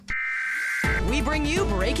We bring you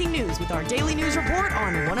breaking news with our daily news report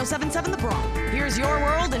on 107.7 The Bronc. Here's your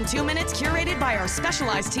world in 2 minutes, curated by our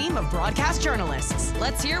specialized team of broadcast journalists.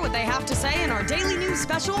 Let's hear what they have to say in our daily news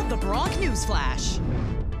special, The Bronc News Flash.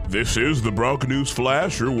 This is the Bronc News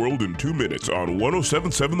Flash, your world in 2 minutes on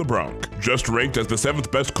 107.7 The Bronc. Just ranked as the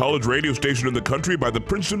 7th best college radio station in the country by the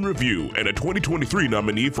Princeton Review and a 2023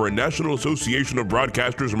 nominee for a National Association of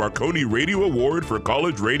Broadcasters Marconi Radio Award for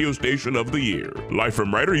College Radio Station of the Year. Live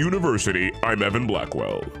from Rider University, I'm Evan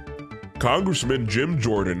Blackwell. Congressman Jim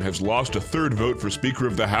Jordan has lost a third vote for Speaker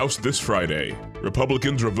of the House this Friday.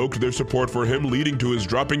 Republicans revoked their support for him, leading to his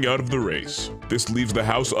dropping out of the race. This leaves the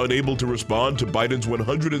House unable to respond to Biden's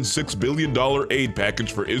 $106 billion aid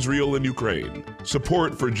package for Israel and Ukraine.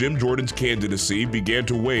 Support for Jim Jordan's candidacy began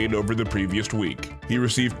to wane over the previous week. He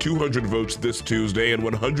received 200 votes this Tuesday and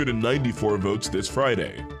 194 votes this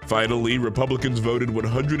Friday. Finally, Republicans voted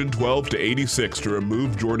 112 to 86 to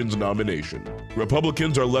remove Jordan's nomination.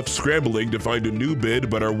 Republicans are left scrambling to find a new bid,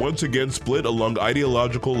 but are once again split along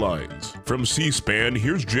ideological lines. From C-SPAN,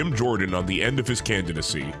 here's Jim Jordan on the end of his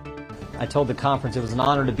candidacy. I told the conference it was an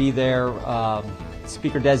honor to be their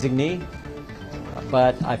speaker designee,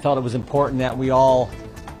 but I felt it was important that we all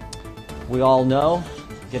know,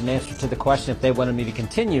 get an answer to the question if they wanted me to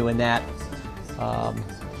continue in that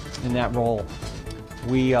role.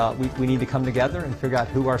 We need to come together and figure out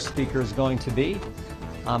who our speaker is going to be.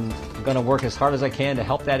 I'm going to work as hard as I can to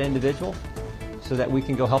help that individual so that we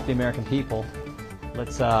can go help the American people.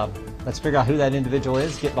 Let's figure out who that individual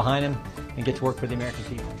is, get behind him, and get to work for the American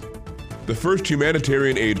people. The first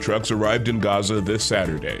humanitarian aid trucks arrived in Gaza this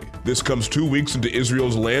Saturday. This comes 2 weeks into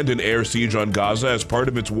Israel's land and air siege on Gaza as part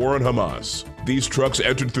of its war on Hamas. These trucks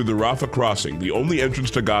entered through the Rafah crossing, the only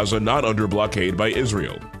entrance to Gaza not under blockade by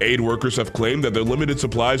Israel. Aid workers have claimed that the limited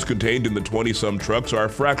supplies contained in the 20-some trucks are a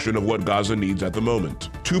fraction of what Gaza needs at the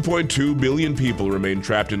moment. 2.2 billion people remain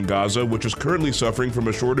trapped in Gaza, which is currently suffering from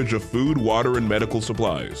a shortage of food, water, and medical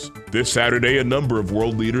supplies. This Saturday, a number of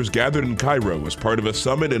world leaders gathered in Cairo as part of a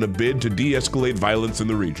summit in a bid to de-escalate violence in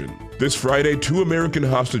the region. This Friday, 2 American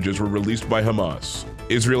hostages were released by Hamas.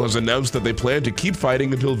 Israel has announced that they plan to keep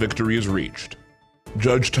fighting until victory is reached.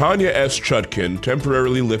 Judge Tanya S. Chutkin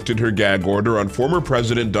temporarily lifted her gag order on former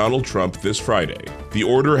President Donald Trump this Friday. The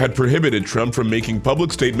order had prohibited Trump from making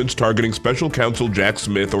public statements targeting special counsel Jack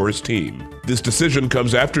Smith or his team. This decision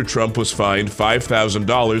comes after Trump was fined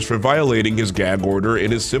 $5,000 for violating his gag order in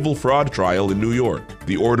his civil fraud trial in New York.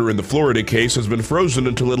 The order in the Florida case has been frozen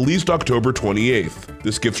until at least October 28th.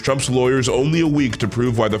 This gives Trump's lawyers only a week to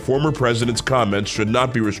prove why the former president's comments should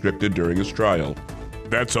not be restricted during his trial.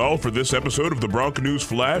 That's all for this episode of the Bronc News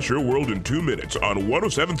Flash, your world in 2 minutes on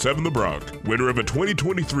 107.7 The Bronc. Winner of a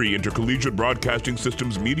 2023 Intercollegiate Broadcasting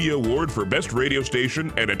Systems Media Award for Best Radio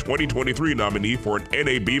Station and a 2023 nominee for an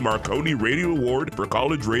NAB Marconi Radio Award for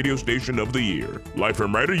College Radio Station of the Year. Live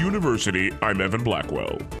from Rider University, I'm Evan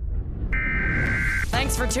Blackwell.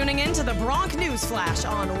 Thanks for tuning in to the Bronc News Flash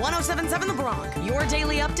on 107.7 The Bronc, your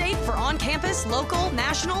daily update for on-campus, local,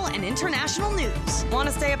 national, and international news. Want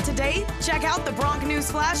to stay up to date? Check out the Bronc News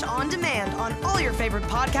Flash on demand on all your favorite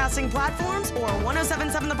podcasting platforms or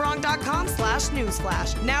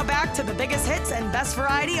 1077thebronc.com/newsflash. Now back to the biggest hits and best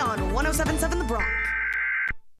variety on 107.7 The Bronc.